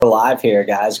live here,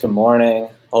 guys. Good morning.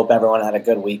 Hope everyone had a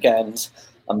good weekend.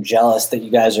 I'm jealous that you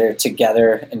guys are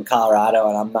together in Colorado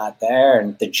and I'm not there.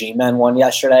 And the G-Men won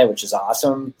yesterday, which is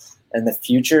awesome. And the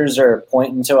futures are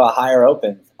pointing to a higher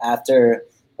open after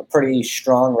a pretty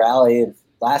strong rally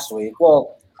last week.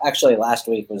 Well, actually, last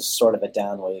week was sort of a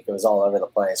down week. It was all over the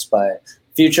place. But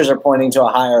futures are pointing to a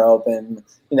higher open.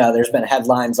 You know, there's been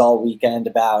headlines all weekend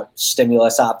about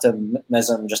stimulus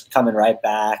optimism just coming right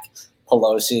back.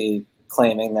 Pelosi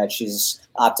claiming that she's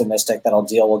optimistic that a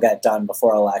deal will get done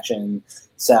before election.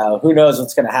 So who knows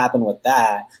what's going to happen with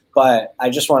that. But I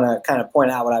just want to kind of point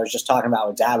out what I was just talking about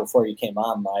with Dad before you came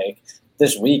on, Mike.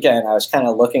 This weekend, I was kind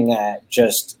of looking at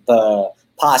just the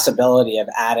possibility of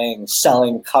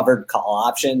selling covered call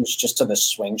options just to the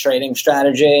swing trading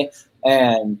strategy.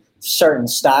 And certain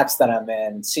stocks that I'm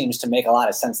in seems to make a lot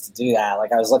of sense to do that.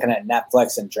 Like I was looking at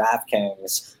Netflix and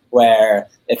DraftKings, where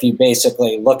if you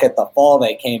basically look at the fall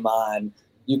they came on,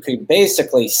 you could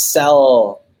basically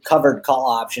sell covered call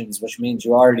options, which means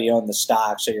you already own the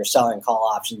stock. So you're selling call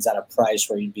options at a price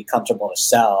where you'd be comfortable to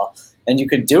sell. And you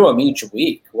could do them each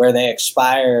week where they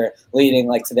expire leading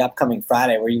like to the upcoming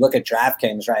Friday, where you look at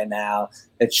DraftKings right now,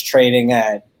 it's trading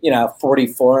at,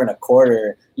 44 and a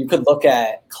quarter. You could look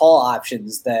at call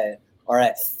options that are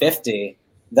at 50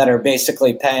 that are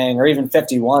basically paying, or even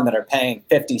 51 that are paying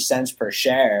 50 cents per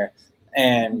share,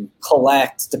 and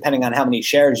collect, depending on how many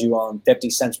shares you own, 50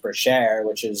 cents per share,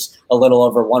 which is a little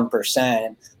over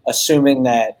 1%, assuming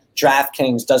that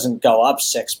DraftKings doesn't go up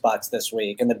 $6 this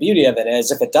week. And the beauty of it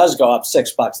is, if it does go up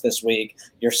 $6 this week,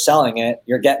 you're selling it,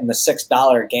 you're getting the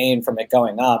 $6 gain from it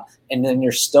going up, and then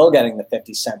you're still getting the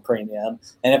 50-cent premium.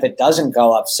 And if it doesn't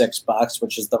go up $6,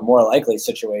 which is the more likely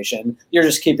situation, you're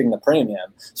just keeping the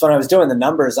premium. So when I was doing the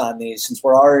numbers on these, since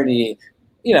we're already,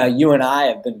 you and I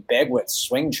have been big with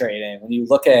swing trading. When you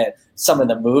look at some of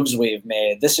the moves we've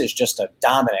made, this is just a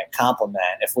dominant complement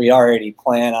if we already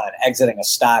plan on exiting a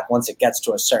stock once it gets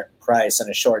to a certain price in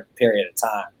a short period of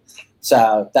time.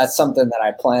 So that's something that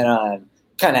I plan on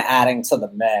kind of adding to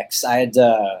the mix. I had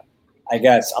to,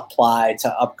 apply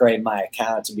to upgrade my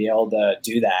account to be able to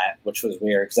do that, which was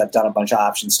weird because I've done a bunch of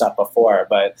option stuff before,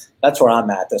 but that's where I'm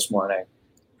at this morning.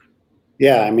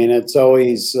 Yeah, I mean, it's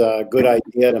always a good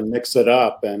idea to mix it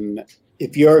up. And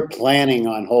if you're planning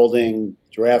on holding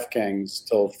DraftKings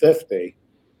till 50,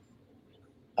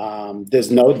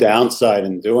 there's no downside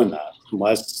in doing that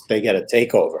unless they get a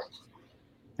takeover.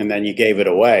 And then you gave it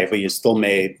away, but you still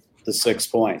made the 6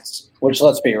 points. Which,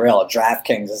 let's be real,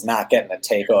 DraftKings is not getting a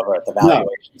takeover at the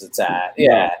valuations it's at.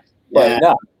 Yeah. But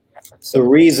no. The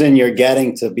reason you're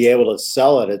getting to be able to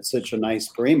sell it at such a nice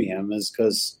premium is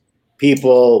because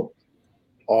people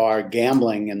are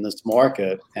gambling in this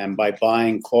market, and by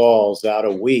buying calls out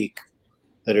a week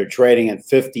that are trading at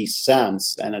 50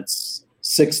 cents and it's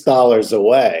 $6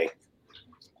 away,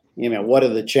 what are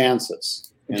the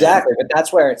chances? Exactly. But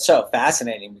that's where it's so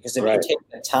fascinating, because if you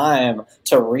take the time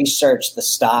to research the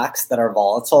stocks that are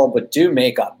volatile but do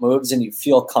make up moves, and you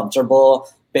feel comfortable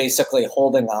basically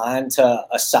holding on to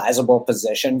a sizable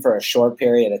position for a short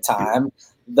period of time,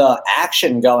 the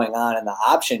action going on in the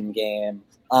option game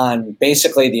on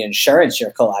basically the insurance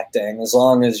you're collecting, as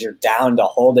long as you're down to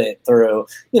hold it through,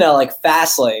 like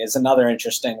Fastly is another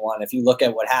interesting one. If you look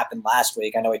at what happened last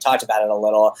week, I know we talked about it a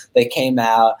little. They came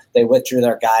out, they withdrew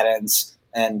their guidance,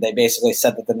 and they basically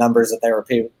said that the numbers that they were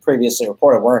previously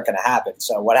reported weren't going to happen.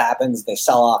 So what happens? They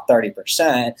sell off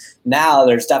 30%. Now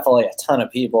there's definitely a ton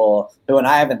of people who, and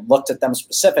I haven't looked at them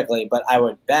specifically, but I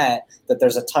would bet that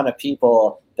there's a ton of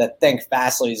people that think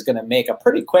Fastly is going to make a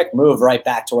pretty quick move right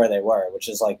back to where they were, which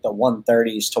is like the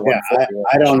 130s to 140.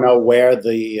 I don't know where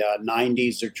the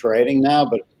 90s are trading now,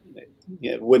 but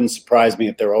it wouldn't surprise me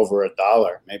if they're over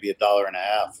 $1, maybe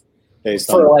 $1.50. Based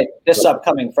for on like this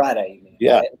upcoming Friday, you mean?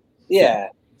 Yeah. Right? Yeah.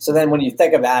 So then when you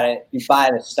think about it, you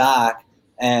buy the stock,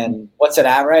 and what's it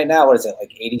at right now? What is it,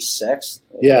 like 86?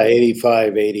 Yeah,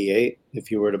 85, 88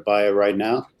 if you were to buy it right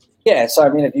now. Yeah, so I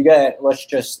mean, if you get, let's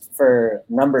just for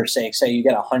numbers' sake, say you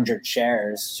get 100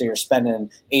 shares, so you're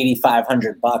spending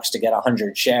 $8,500 to get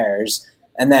 100 shares,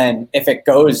 and then if it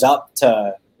goes up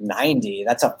to 90,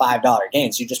 that's a $5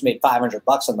 gain. So you just made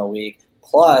 $500 on the week,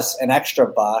 plus an extra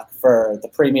buck for the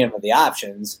premium of the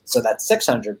options, so that's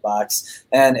 $600.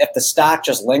 And if the stock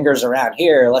just lingers around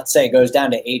here, let's say it goes down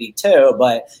to 82,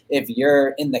 but if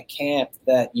you're in the camp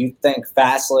that you think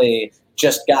Fastly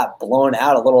just got blown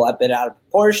out a bit out of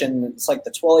proportion, it's like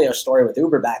the Twilio story with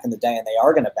Uber back in the day, and they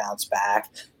are going to bounce back,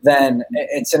 then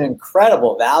it's an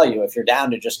incredible value if you're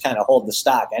down to just kind of hold the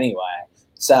stock anyway.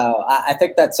 So I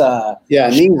think that's and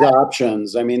these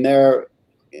options, I mean,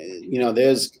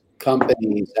 there's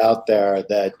companies out there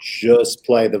that just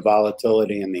play the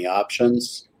volatility and the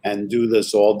options and do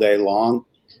this all day long.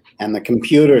 And the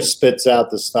computer spits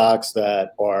out the stocks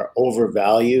that are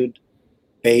overvalued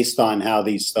based on how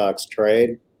these stocks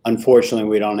trade. Unfortunately,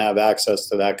 we don't have access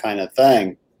to that kind of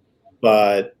thing.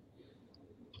 But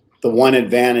the one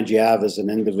advantage you have as an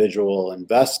individual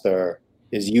investor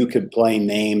is you could play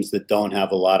names that don't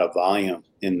have a lot of volume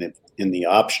in the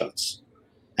options.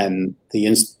 And the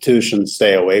institutions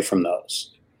stay away from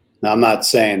those. Now, I'm not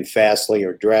saying Fastly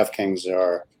or DraftKings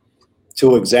are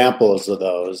two examples of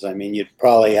those. I mean, you'd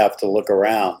probably have to look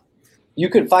around. You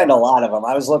could find a lot of them.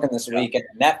 I was looking this week, and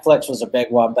Netflix was a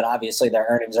big one, but obviously their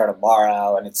earnings are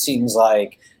tomorrow, and it seems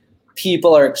like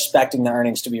people are expecting the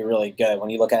earnings to be really good when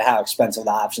you look at how expensive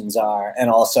the options are, and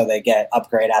also they get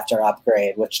upgrade after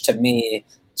upgrade, which to me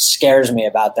scares me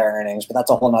about their earnings, but that's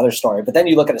a whole other story. But then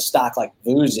you look at a stock like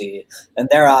Boozy, and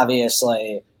they're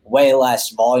obviously way less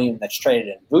volume that's traded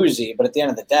in Boozy, but at the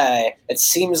end of the day, it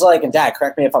seems like, and Dad,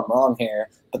 correct me if I'm wrong here,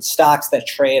 but stocks that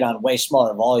trade on way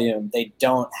smaller volume, they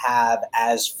don't have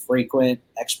as frequent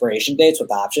expiration dates with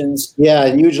options. Yeah,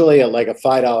 and usually like a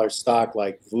 $5 stock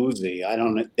like Boozy,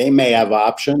 they may have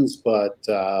options, but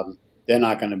they're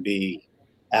not going to be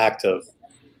active.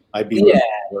 I'd be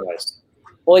surprised.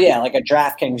 Well, yeah, like a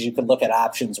DraftKings, you could look at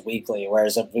options weekly,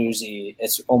 whereas a Boozy,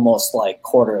 it's almost like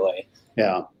quarterly.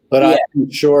 Yeah, but yeah. I'm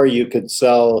sure you could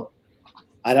sell.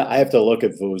 I have to look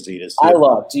at Boozy to see. I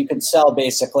looked. You could sell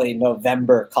basically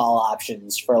November call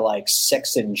options for like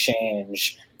 6 and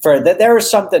change. There was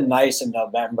something nice in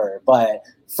November, but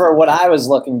for what I was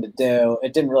looking to do,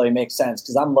 it didn't really make sense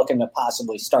because I'm looking to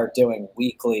possibly start doing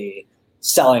weekly,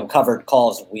 selling covered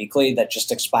calls weekly that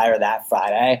just expire that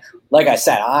Friday. Like I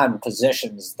said, I'm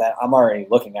positions that I'm already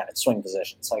looking at swing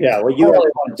positions. Like, yeah, well, you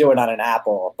really want to do it on an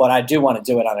Apple, but I do want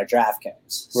to do it on a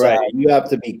DraftKings. So, right. You have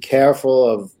to be careful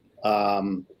of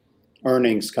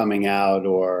earnings coming out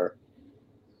or,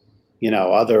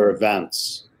 other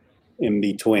events in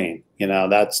between.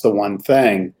 That's the one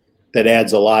thing that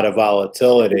adds a lot of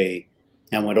volatility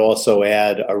and would also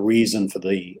add a reason for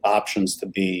the options to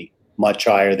be much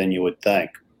higher than you would think.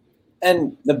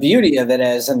 And the beauty of it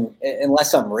is, and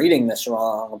unless I'm reading this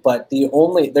wrong, but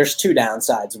there's two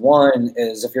downsides. One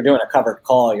is if you're doing a covered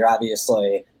call, you're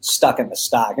obviously stuck in the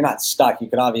stock. You're not stuck. You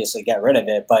can obviously get rid of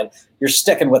it, but you're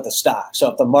sticking with the stock. So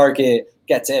if the market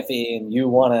gets iffy and you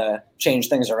want to change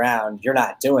things around, you're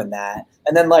not doing that.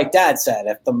 And then like Dad said,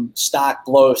 if the stock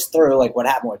blows through, like what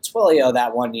happened with Twilio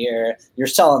that one year, you're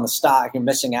selling the stock, you're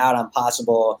missing out on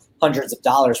possible hundreds of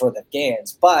dollars worth of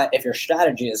gains. But if your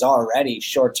strategy is already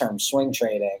short-term swing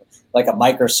trading, like a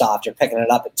Microsoft, you're picking it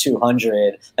up at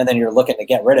 200 and then you're looking to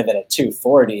get rid of it at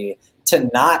 240, to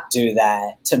not do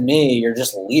that, to me, you're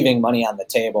just leaving money on the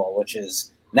table, which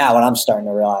is now what I'm starting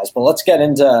to realize. But let's get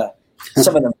into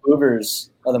some of the movers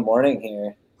of the morning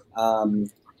here.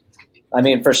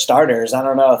 For starters, I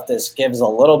don't know if this gives a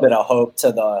little bit of hope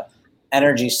to the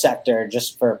energy sector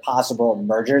just for possible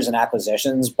mergers and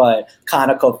acquisitions, but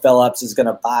ConocoPhillips is going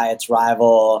to buy its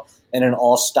rival in an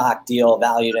all-stock deal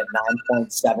valued at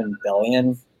 $9.7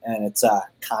 billion, and it's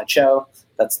Concho.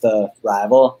 That's the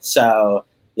rival. So,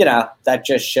 that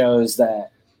just shows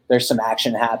that there's some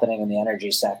action happening in the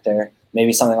energy sector.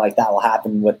 Maybe something like that will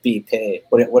happen with BP.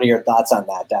 What are your thoughts on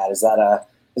that, Dad? Is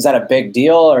that a big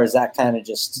deal, or is that kind of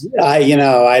just? I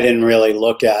didn't really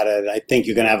look at it. I think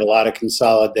you're going to have a lot of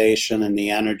consolidation in the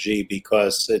energy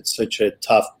because it's such a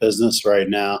tough business right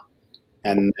now,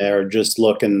 and they're just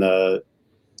looking they're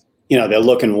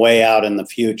looking way out in the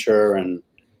future and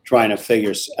trying to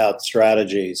figure out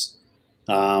strategies.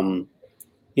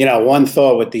 One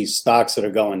thought with these stocks that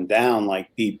are going down, like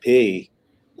BP,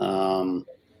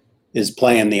 is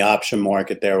playing the option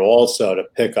market there also to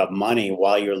pick up money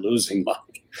while you're losing money.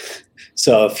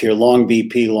 So if you're long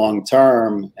BP long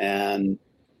term and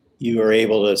you are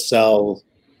able to sell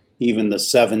even the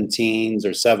 17s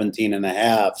or 17 and a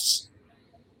halves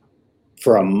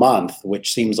for a month,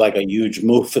 which seems like a huge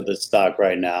move for the stock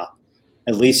right now,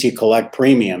 at least you collect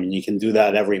premium and you can do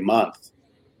that every month.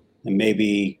 And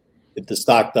maybe if the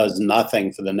stock does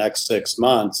nothing for the next 6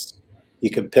 months, you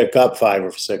could pick up 5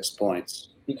 or 6 points.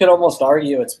 You could almost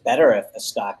argue it's better if the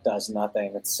stock does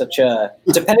nothing. It's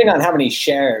depending on how many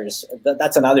shares,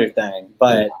 that's another thing.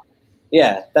 But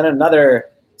yeah, then another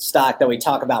stock that we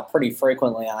talk about pretty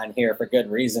frequently on here for good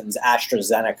reasons,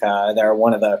 AstraZeneca. They're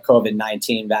one of the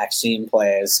COVID-19 vaccine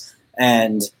plays.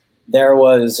 And there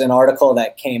was an article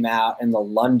that came out in the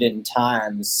London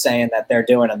Times saying that they're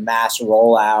doing a mass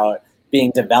rollout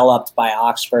being developed by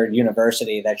Oxford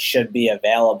University that should be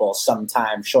available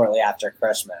sometime shortly after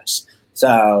Christmas.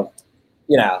 So,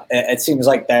 it seems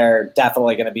like they're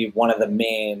definitely going to be one of the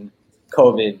main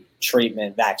COVID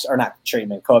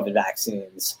COVID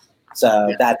vaccines.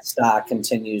 So that stock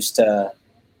continues to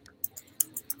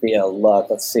be a look.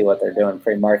 Let's see what they're doing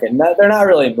pre-market. No, they're not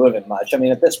really moving much. I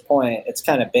mean, at this point, it's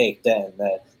kind of baked in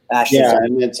that. Yeah,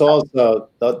 and it's also,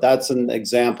 that's an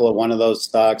example of one of those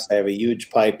stocks. They have a huge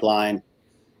pipeline.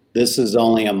 This is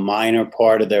only a minor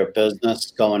part of their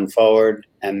business going forward,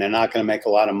 and they're not going to make a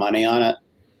lot of money on it.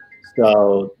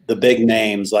 So the big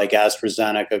names like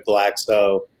AstraZeneca,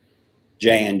 Glaxo,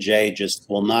 J&J just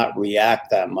will not react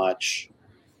that much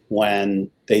when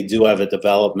they do have a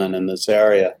development in this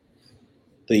area.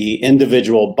 The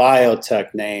individual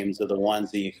biotech names are the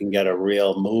ones that you can get a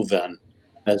real move in,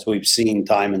 as we've seen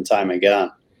time and time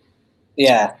again.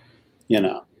 Yeah.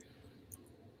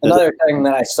 Another thing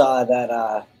that I saw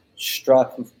that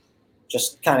struck,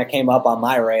 just kind of came up on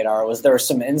my radar, was there was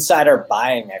some insider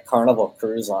buying at Carnival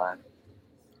Cruise Line.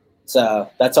 So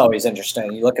that's always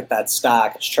interesting. You look at that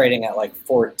stock; it's trading at like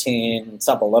 14. It's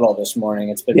up a little this morning.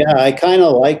 It's been I kind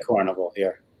of like Carnival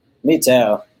here. Me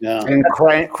too. Yeah. And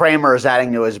Kramer is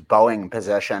adding to his Boeing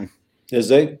position. Is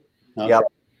he? Okay. Yep.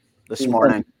 This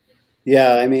morning.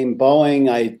 Yeah, I mean Boeing.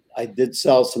 I did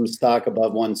sell some stock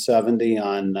above 170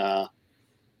 on,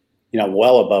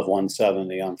 well above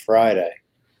 170 on Friday,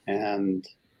 and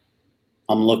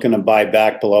I'm looking to buy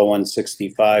back below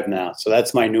 165 now. So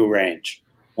that's my new range: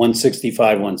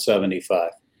 165,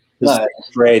 175. This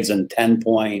trades in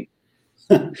 10-point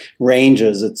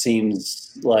ranges. It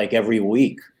seems like every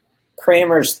week.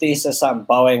 Kramer's thesis on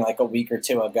Boeing like a week or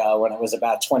two ago, when it was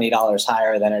about $20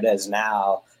 higher than it is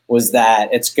now, was that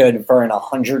it's good for an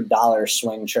 $100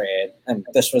 swing trade. And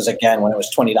this was, again, when it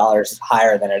was $20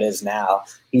 higher than it is now.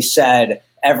 He said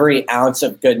every ounce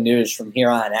of good news from here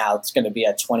on out is going to be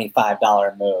a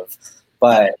 $25 move.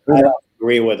 But I don't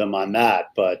agree with him on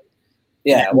that. But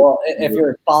yeah, well, if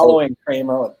you're following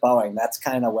Kramer with Boeing, that's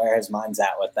kind of where his mind's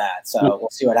at with that. So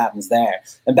we'll see what happens there.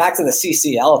 And back to the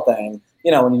CCL thing.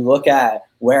 When you look at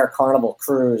where Carnival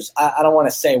Cruise, I don't want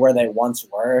to say where they once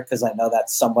were, because I know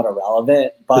that's somewhat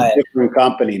irrelevant. But it's a different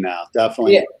company now,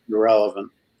 definitely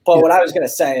irrelevant. But what I was going to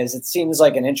say is it seems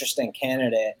like an interesting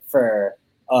candidate for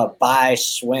a buy,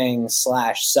 swing /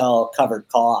 sell covered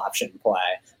call option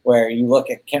play, where you look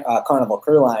at Carnival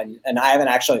Cruise Line, and I haven't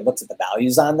actually looked at the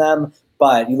values on them,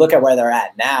 but you look at where they're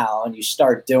at now, and you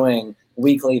start doing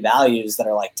weekly values that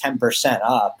are like 10%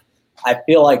 up. I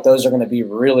feel like those are going to be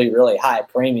really, really high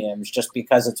premiums, just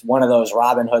because it's one of those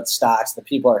Robinhood stocks that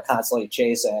people are constantly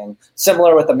chasing.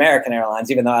 Similar with American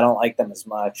Airlines, even though I don't like them as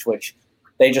much, which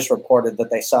they just reported that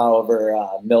they saw over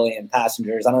a million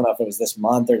passengers. I don't know if it was this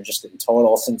month or just in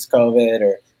total since COVID,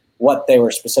 or what they were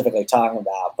specifically talking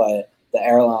about. But the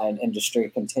airline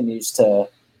industry continues to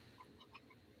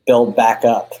build back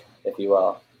up, if you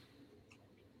will.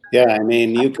 Yeah, I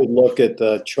mean, you could look at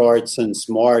the chart since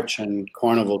March and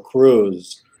Carnival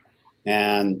Cruise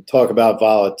and talk about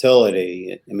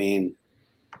volatility. I mean,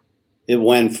 it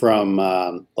went from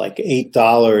like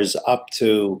 $8 up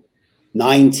to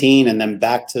 $19 and then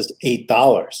back to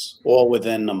 $8, all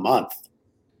within a month.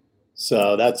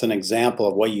 So that's an example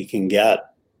of what you can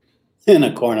get in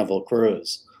a Carnival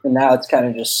Cruise. And now it's kind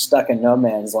of just stuck in no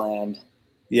man's land.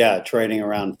 Yeah, trading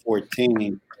around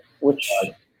 14. Which...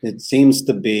 it seems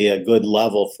to be a good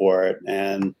level for it.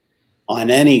 And on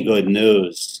any good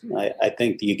news, I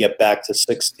think you get back to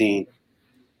 16.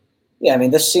 Yeah, I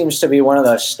mean, this seems to be one of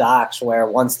those stocks where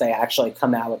once they actually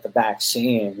come out with the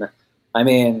vaccine, I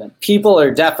mean, people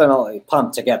are definitely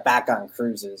pumped to get back on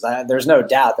cruises. There's no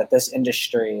doubt that this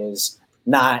industry is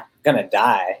not going to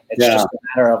die. It's just a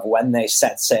matter of when they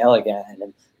set sail again.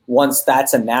 And once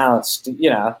that's announced,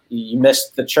 you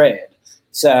missed the trade.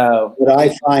 So what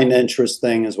I find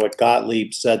interesting is what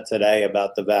Gottlieb said today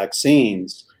about the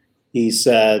vaccines. He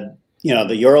said,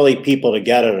 the early people to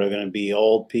get it are going to be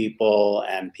old people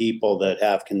and people that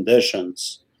have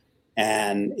conditions.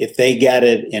 And if they get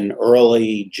it in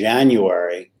early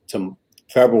January to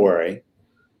February,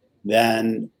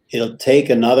 then it'll take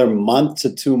another month to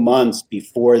 2 months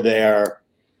before they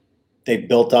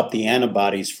built up the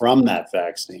antibodies from that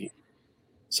vaccine.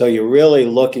 So you're really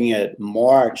looking at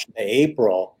March to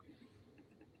April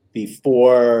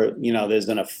before, there's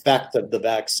an effect of the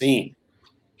vaccine.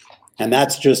 And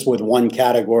that's just with one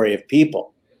category of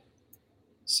people.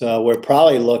 So we're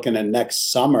probably looking at next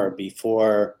summer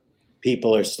before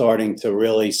people are starting to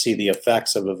really see the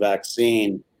effects of a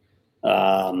vaccine,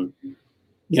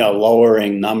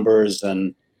 lowering numbers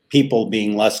and people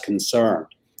being less concerned.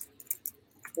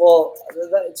 Well,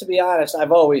 to be honest,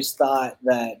 I've always thought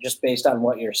that just based on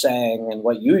what you're saying and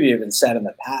what you've even said in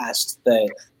the past,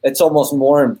 that it's almost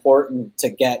more important to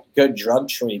get good drug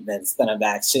treatments than a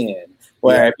vaccine.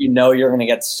 Where if you know you're going to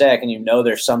get sick and you know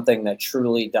there's something that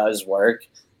truly does work,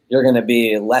 you're going to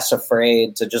be less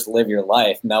afraid to just live your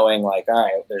life knowing like, all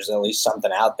right, there's at least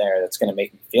something out there that's going to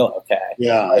make me feel okay.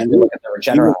 Yeah, like, and look at the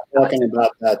Regeneron. Talking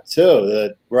about that too,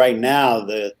 that right now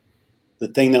the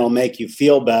thing that'll make you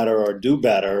feel better or do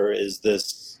better is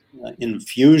this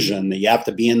infusion that you have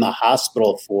to be in the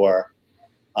hospital for.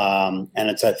 And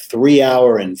it's a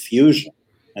 3-hour infusion.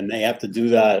 And they have to do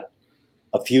that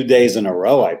a few days in a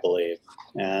row, I believe.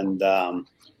 And I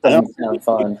don't sound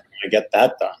fun. to get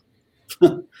that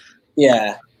done.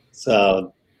 Yeah.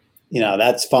 So,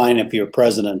 that's fine if you're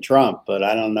President Trump, but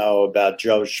I don't know about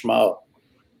Joe Schmo.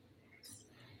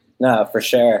 No, for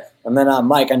sure. And then,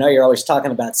 Mike, I know you're always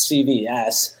talking about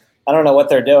CVS. I don't know what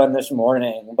they're doing this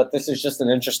morning, but this is just an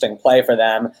interesting play for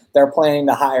them. They're planning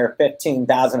to hire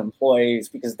 15,000 employees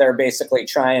because they're basically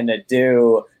trying to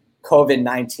do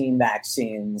COVID-19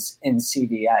 vaccines in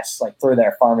CVS, like through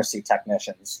their pharmacy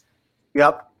technicians.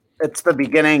 Yep. It's the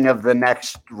beginning of the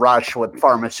next rush with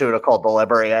pharmaceutical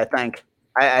delivery, I think.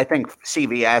 I think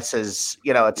CVS is,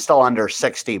 it's still under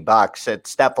 $60.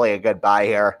 It's definitely a good buy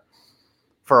here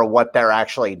for what they're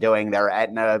actually doing. Their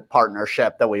Aetna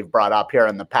partnership that we've brought up here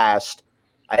in the past.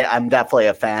 I'm definitely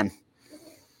a fan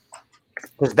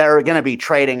because they're going to be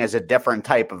trading as a different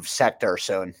type of sector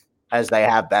soon, as they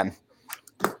have been.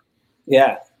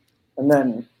 Yeah. And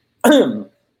then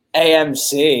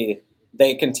AMC,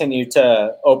 they continue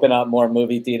to open up more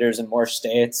movie theaters in more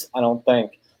states. I don't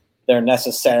think they're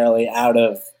necessarily out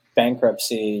of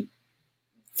bankruptcy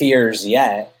fears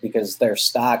yet because their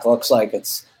stock looks like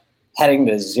it's heading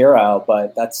to zero,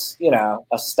 but that's,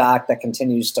 a stock that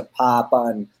continues to pop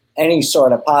on any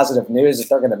sort of positive news if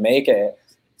they're going to make it.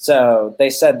 So they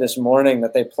said this morning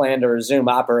that they plan to resume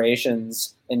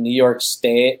operations in New York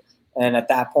State. And at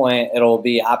that point, it'll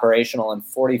be operational in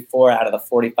 44 out of the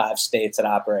 45 states it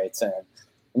operates in.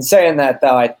 And saying that,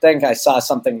 though, I think I saw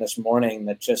something this morning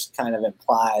that just kind of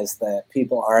implies that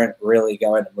people aren't really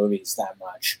going to movies that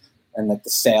much and that the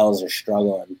sales are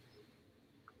struggling.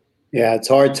 Yeah, it's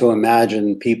hard to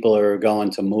imagine people are going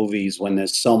to movies when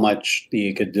there's so much that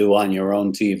you could do on your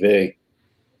own TV.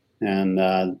 And,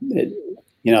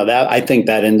 that I think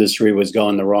that industry was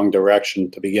going the wrong direction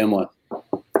to begin with.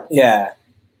 Yeah.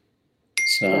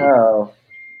 So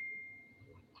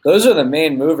those are the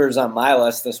main movers on my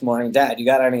list this morning. Dad, you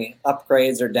got any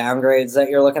upgrades or downgrades that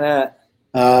you're looking at?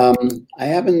 I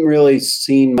haven't really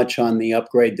seen much on the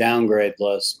upgrade downgrade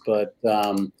list, but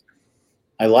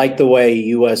I like the way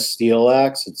U.S. Steel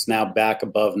acts. It's now back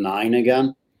above 9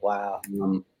 again. Wow.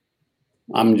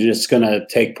 I'm just going to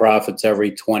take profits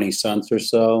every 20 cents or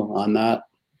so on that.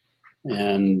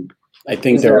 And I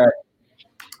think their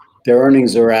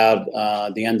earnings are out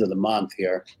the end of the month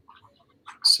here.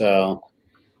 So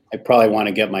I probably want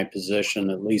to get my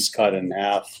position at least cut in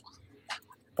half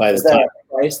by the time. Is that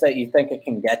a price that you think it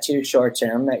can get to short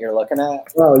term that you're looking at?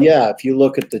 Well, yeah. If you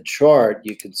look at the chart,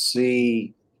 you could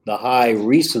see the high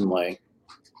recently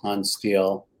on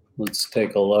steel. Let's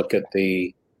take a look at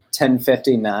the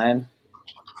 1059.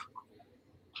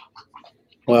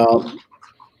 Well,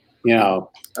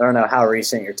 I don't know how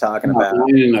recent you're talking about.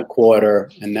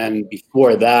 9.25, and then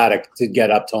before that, it did get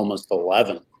up to almost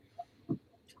 11.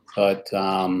 But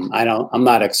I'm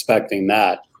not expecting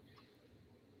that.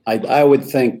 I would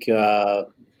think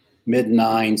mid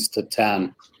 9s to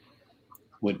 10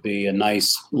 would be a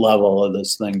nice level of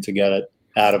this thing to get it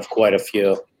out of quite a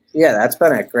few. Yeah, that's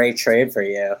been a great trade for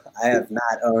you. I have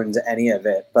not owned any of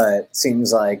it, but it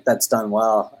seems like that's done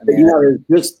well. I mean,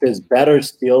 there's better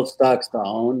steel stocks to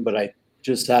own, but I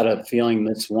just had a feeling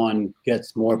this one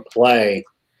gets more play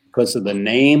because of the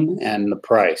name and the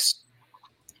price.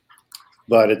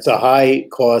 But it's a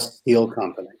high-cost steel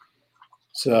company.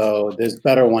 So there's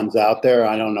better ones out there.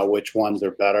 I don't know which ones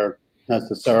are better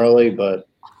necessarily, but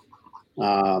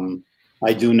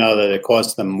I do know that it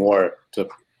costs them more to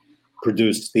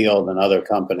produce steel than other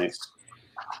companies.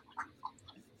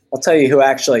 I'll tell you who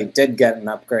actually did get an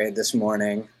upgrade this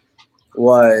morning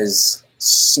was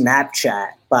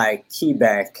Snapchat by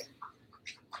KeyBank.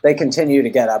 They continue to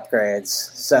get upgrades.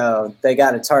 So they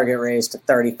got a target raised to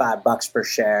 $35 per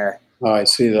share. Oh, I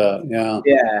see that. Yeah.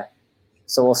 Yeah.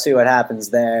 So we'll see what happens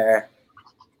there.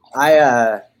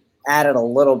 I added a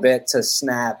little bit to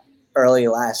Snap early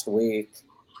last week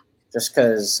just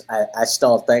because I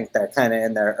still think they're kind of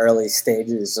in their early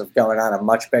stages of going on a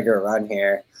much bigger run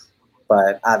here.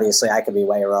 But obviously I could be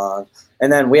way wrong.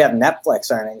 And then we have Netflix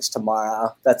earnings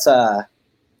tomorrow. That's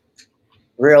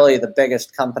really the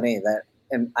biggest company that,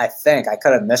 and I think I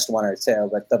could have missed one or two,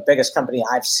 but the biggest company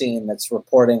I've seen that's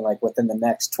reporting like within the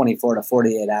next 24 to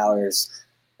 48 hours.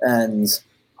 And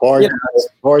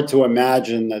hard to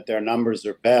imagine that their numbers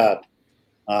are bad.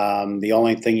 The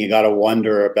only thing you got to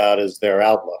wonder about is their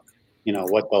outlook,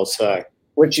 what they'll say.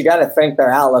 Which you got to think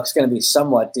their outlook's going to be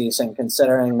somewhat decent,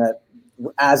 considering that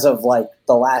as of like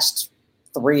the last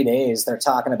 3 days, they're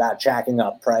talking about jacking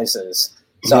up prices.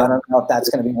 So I don't know if that's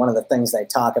going to be one of the things they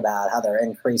talk about, how they're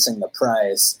increasing the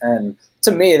price. And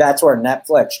to me, that's where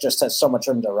Netflix just has so much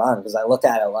room to run, because I look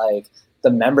at it like the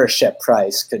membership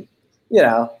price could,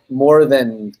 more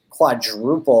than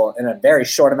quadruple in a very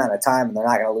short amount of time, and they're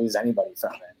not going to lose anybody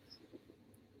from it.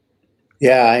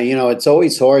 Yeah, it's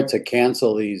always hard to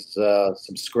cancel these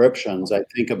subscriptions. I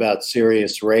think about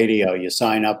Sirius Radio. You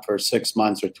sign up for 6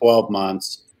 months or 12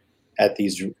 months at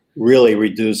these really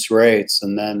reduced rates,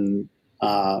 and then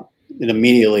it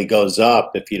immediately goes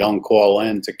up if you don't call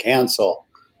in to cancel.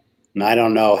 And I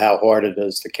don't know how hard it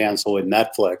is to cancel with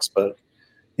Netflix, but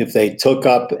if they took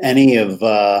up any of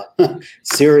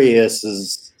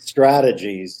Sirius's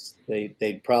strategies,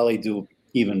 they'd probably do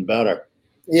even better.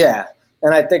 Yeah.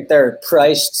 And I think they're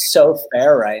priced so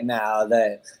fair right now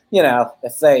that,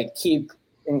 if they keep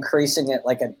increasing it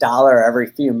like $1 every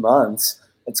few months,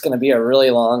 it's going to be a really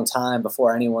long time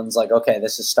before anyone's like, okay,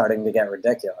 this is starting to get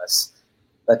ridiculous.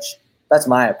 That's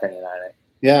my opinion on it.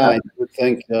 Yeah, I would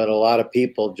think that a lot of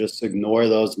people just ignore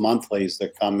those monthlies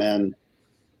that come in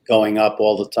going up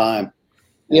all the time.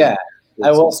 Yeah,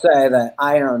 I will say that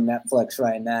I own Netflix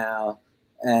right now,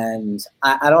 and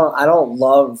I don't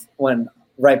love when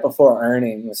right before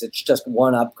earnings, it's just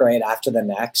one upgrade after the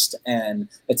next. And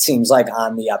it seems like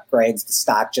on the upgrades, the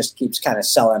stock just keeps kind of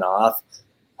selling off.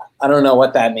 I don't know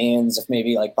what that means. If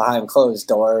maybe like behind closed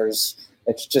doors,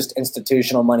 it's just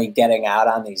institutional money getting out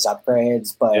on these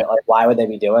upgrades. But like, why would they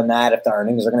be doing that if the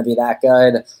earnings are going to be that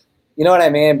good? You know what I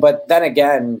mean? But then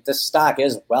again, this stock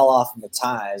is well off of its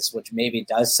highs, which maybe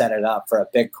does set it up for a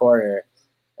big quarter.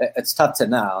 It's tough to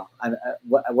know.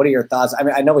 What are your thoughts? I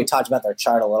mean, I know we talked about their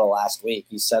chart a little last week.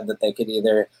 You said that they could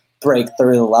either break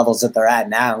through the levels that they're at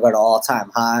now and go to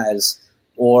all-time highs,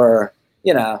 or,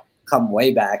 come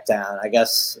way back down. I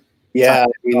guess. Yeah,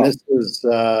 I mean, this is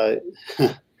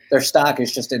their stock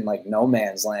is just in like no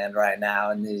man's land right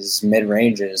now in these mid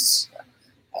ranges.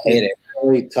 I hate it. It's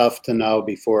really tough to know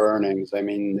before earnings. I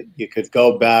mean, you could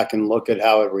go back and look at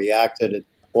how it reacted at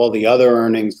all the other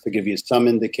earnings to give you some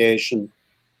indication.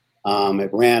 It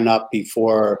ran up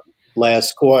before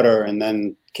last quarter and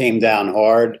then came down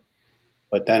hard,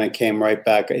 but then it came right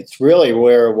back. It's really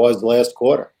where it was last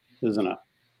quarter, isn't it?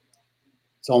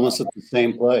 It's almost at the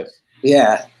same place.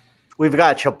 Yeah. We've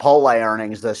got Chipotle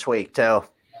earnings this week, too.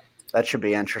 That should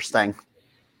be interesting.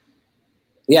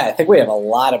 Yeah, I think we have a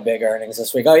lot of big earnings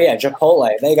this week. Oh, yeah,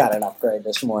 Chipotle, they got an upgrade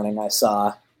this morning, I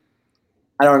saw.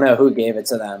 I don't know who gave it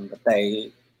to them, but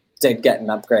they did get an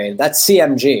upgrade. That's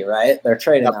CMG, right? They're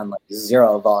trading on like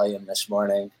zero volume this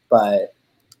morning. But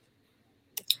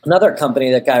another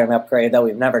company that got an upgrade that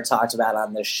we've never talked about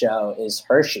on this show is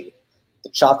Hershey, the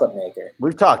chocolate maker.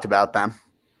 We've talked about them.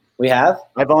 We have?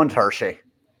 I've owned Hershey.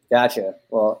 Gotcha.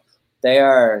 Well, they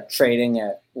are trading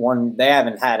at one. They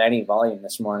haven't had any volume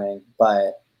this morning,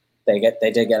 but they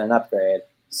did get an upgrade.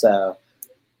 So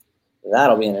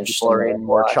that'll be an interesting. People are eating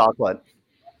more chocolate.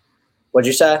 What'd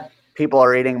you say? People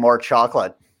are eating more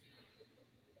chocolate.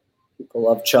 People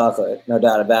love chocolate, no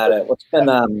doubt about it. What's been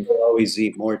People always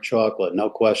eat more chocolate, no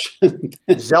question.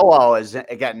 Zillow is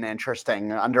getting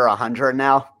interesting. Under 100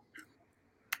 now.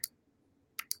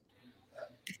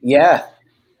 Yeah,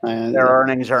 their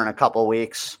earnings are in a couple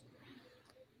weeks.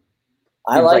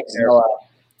 I like Zillow.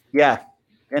 Yeah,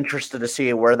 interested to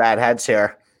see where that heads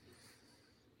here.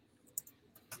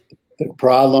 The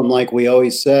problem, like we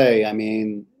always say, I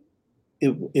mean,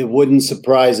 it wouldn't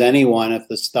surprise anyone if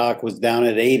the stock was down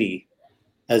at 80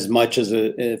 as much as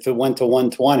if it went to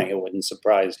 120, it wouldn't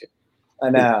surprise you. I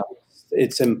know.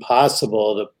 It's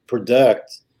impossible to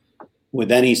predict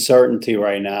with any certainty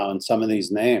right now in some of these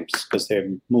names because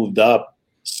they've moved up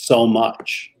so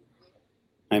much.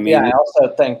 I mean, yeah, I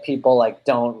also think people like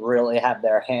don't really have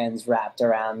their hands wrapped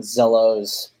around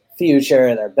Zillow's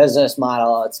future, their business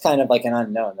model. It's kind of like an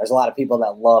unknown. There's a lot of people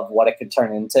that love what it could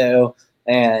turn into.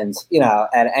 And,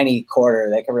 at any quarter,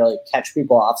 they can really catch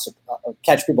people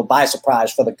by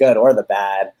surprise for the good or the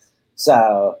bad.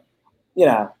 So,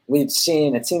 we've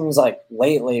seen, it seems like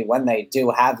lately when they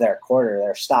do have their quarter,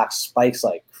 their stock spikes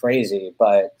like crazy,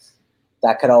 but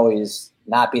that could always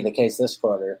not be the case this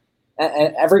quarter.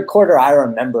 And every quarter I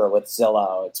remember with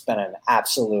Zillow, it's been an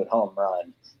absolute home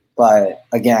run. But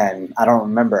again, I don't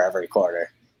remember every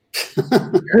quarter.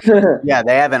 Yeah,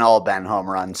 they haven't all been home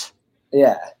runs.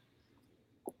 Yeah.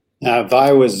 Now, if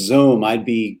I was Zoom, I'd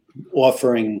be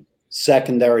offering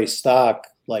secondary stock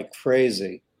like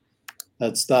crazy.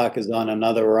 That stock is on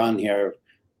another run here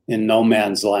in no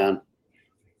man's land.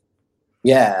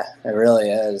 Yeah, it really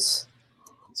is.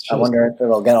 I wonder if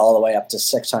it'll get all the way up to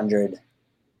 600.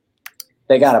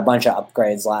 They got a bunch of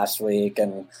upgrades last week,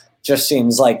 and just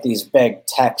seems like these big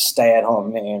tech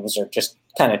stay-at-home names are just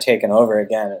kind of taking over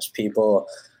again as people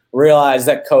realize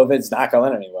that COVID's not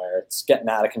going anywhere. It's getting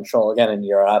out of control again in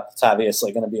Europe. It's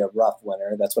obviously going to be a rough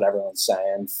winter. That's what everyone's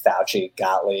saying. Fauci,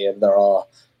 Gottlieb, they're all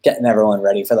getting everyone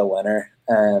ready for the winter.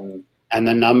 And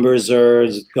the numbers are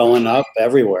going up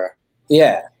everywhere.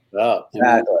 Yeah,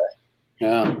 exactly.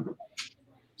 Yeah.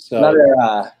 So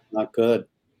another not good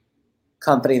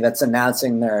company that's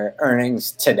announcing their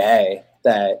earnings today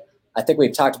that I think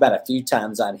we've talked about a few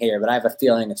times on here, but I have a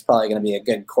feeling it's probably going to be a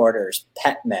good quarter is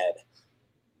PetMed.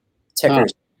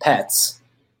 Tickers Pets.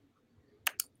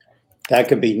 That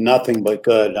could be nothing but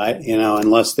good,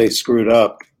 unless they screwed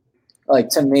up. Like,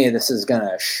 to me, this is going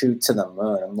to shoot to the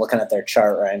moon. I'm looking at their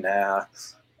chart right now,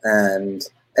 and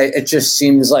it just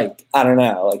seems like, I don't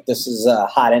know, like this is a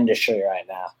hot industry right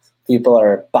now. People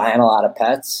are buying a lot of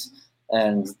pets,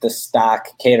 and the stock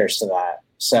caters to that.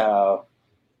 So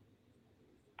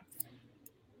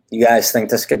you guys think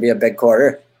this could be a big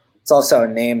quarter? It's also a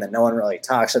name that no one really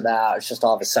talks about. It's just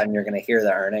all of a sudden you're going to hear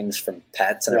the earnings from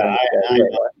Pets. And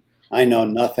I know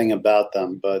nothing about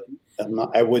them, but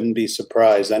I wouldn't be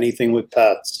surprised. Anything with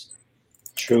Pets.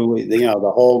 Chewy,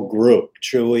 the whole group,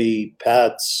 Chewy,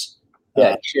 Pets.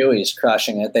 Yeah, Chewy's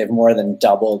crushing it. They've more than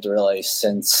doubled really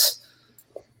since,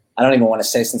 I don't even want to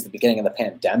say since the beginning of the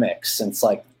pandemic, since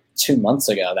like 2 months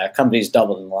ago. That company's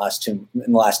doubled in the last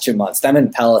 2 months. Them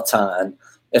and Peloton,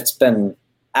 it's been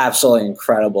absolutely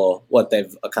incredible what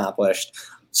they've accomplished.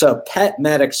 So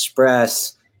PetMed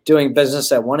Express, doing business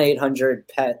at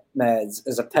 1-800-PET-MEDS,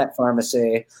 is a pet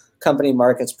pharmacy. Company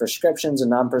markets prescriptions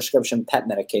and non-prescription pet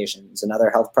medications and other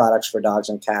health products for dogs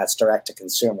and cats direct to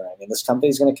consumer. I mean, this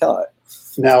company's going to kill it.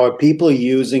 Now, are people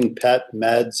using pet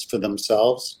meds for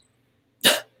themselves?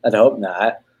 I'd hope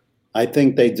not. I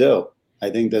think they do. I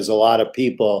think there's a lot of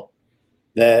people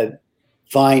that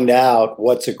find out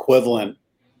what's equivalent,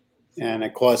 and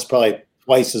it costs probably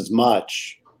twice as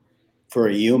much for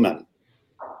a human,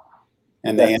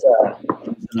 and they end up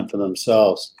using it for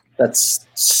themselves. That's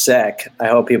sick. I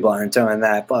hope people aren't doing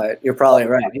that, but you're probably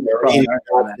right. They're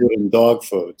eating dog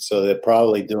food, so they're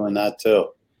probably doing that too.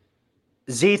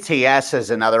 ZTS is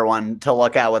another one to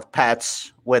look at with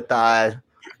pets, with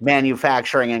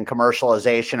manufacturing and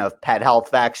commercialization of pet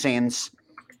health vaccines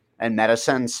and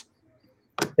medicines.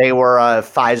 They were a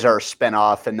Pfizer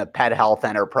spinoff in the pet health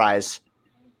enterprise.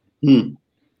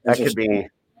 That could be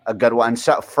a good one.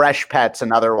 So Fresh Pet's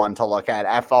another one to look at,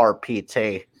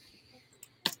 FRPT.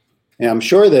 Yeah, I'm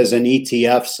sure there's an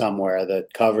ETF somewhere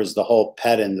that covers the whole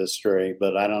pet industry,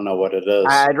 but I don't know what it is.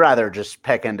 I'd rather just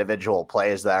pick individual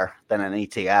plays there than an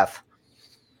ETF.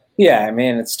 Yeah, I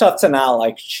mean, it's tough to not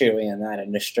like Chewy in that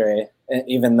industry,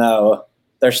 even though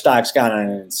their stock's gone on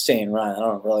an insane run. I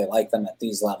don't really like them at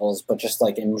these levels, but just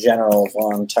like in general,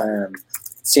 long term,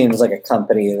 it seems like a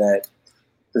company that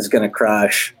is going to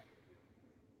crush.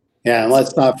 Yeah, and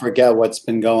let's not forget what's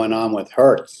been going on with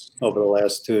Hertz over the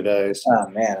last 2 days. Oh,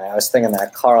 man, I was thinking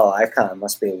that Carl Icahn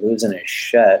must be losing his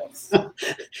shit.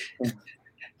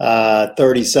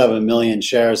 37 million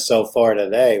shares so far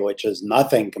today, which is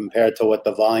nothing compared to what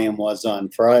the volume was on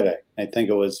Friday. I think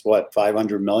it was,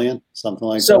 500 million? Something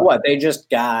like that. So what? They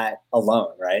just got a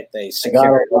loan, right? They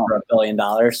secured over $1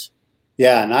 billion.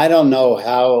 Yeah, and I don't know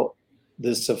how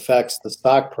this affects the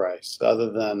stock price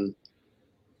other than,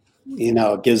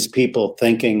 it gives people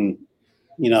thinking,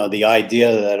 the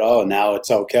idea that, now it's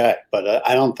okay. But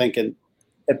I don't think it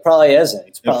probably isn't.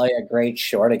 It's probably a great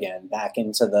short again, back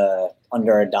into the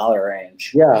under $1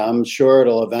 range. Yeah, I'm sure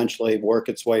it'll eventually work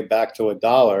its way back to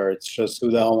 $1. It's just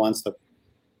who the hell wants to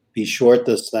be short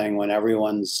this thing when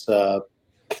everyone's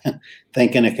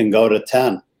thinking it can go to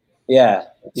 10. Yeah.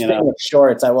 Speaking of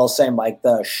shorts, I will say, Mike,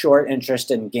 the short interest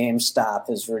in GameStop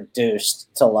is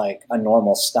reduced to like a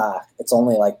normal stock. It's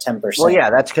only like 10%. Well, yeah,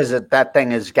 that's because that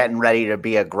thing is getting ready to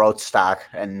be a growth stock,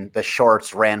 and the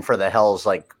shorts ran for the hills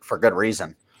like for good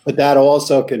reason. But that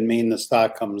also can mean the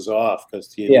stock comes off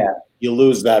because you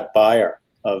lose that buyer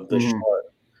of the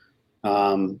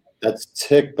short. That's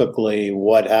typically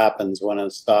what happens when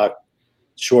a stock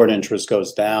short interest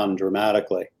goes down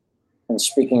dramatically. And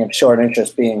speaking of short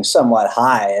interest being somewhat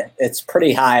high, it's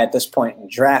pretty high at this point in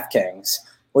DraftKings.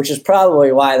 which is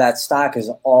probably why that stock is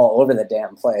all over the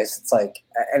damn place. It's like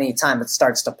anytime it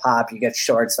starts to pop, you get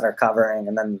shorts that are covering,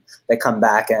 and then they come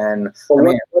back in.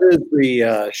 Well, what is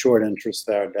the short interest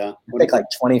there, Dan? I think like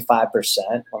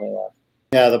 25%.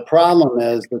 Yeah, the problem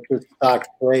is that this stock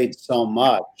trades so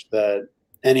much that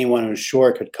anyone who's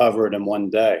short could cover it in one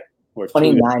day. Or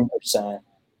 29%.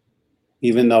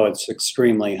 Even though it's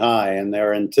extremely high, and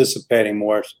they're anticipating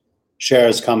more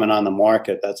shares coming on the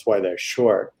market. That's why they're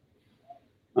short.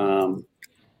 So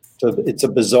it's a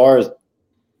bizarre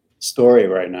story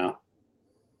right now.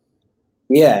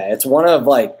 Yeah, it's one of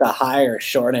like the higher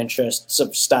short interests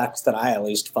of stocks that I at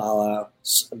least follow.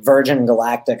 Virgin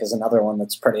Galactic is another one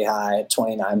that's pretty high at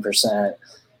 29%,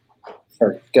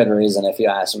 for good reason, if you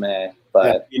ask me.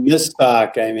 But in this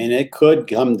stock, I mean, it could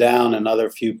come down another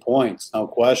few points, no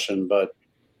question, but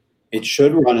it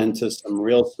should run into some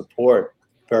real support.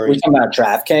 We talking about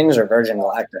DraftKings or Virgin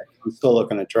Galactic? I'm still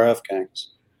looking at DraftKings.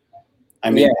 I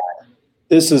mean,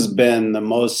 this has been the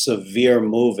most severe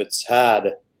move it's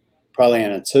had probably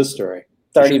in its history.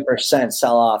 30%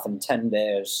 sell off in 10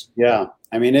 days. Yeah.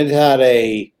 I mean, it had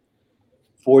a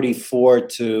 44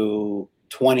 to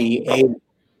 28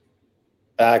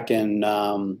 back in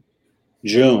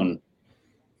June.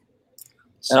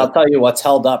 And I'll tell you what's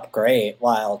held up great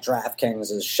while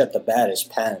DraftKings is shit the bed is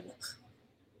Penn,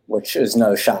 which is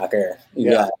no shocker.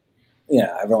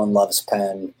 Everyone loves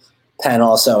Penn. Penn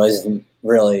also isn't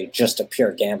really just a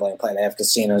pure gambling play. They have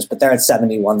casinos, but they're at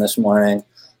 71 this morning.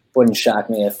 Wouldn't shock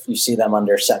me if you see them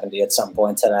under 70 at some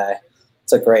point today.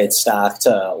 It's a great stock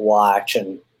to watch,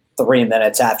 and 3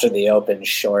 minutes after the open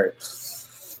short.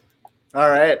 All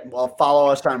right. Well,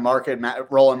 follow us on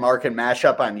Roland Market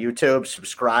Mashup on YouTube.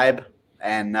 Subscribe,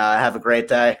 and have a great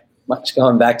day. Much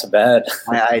going back to bed.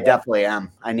 I definitely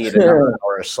am. I need another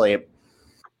hour of sleep.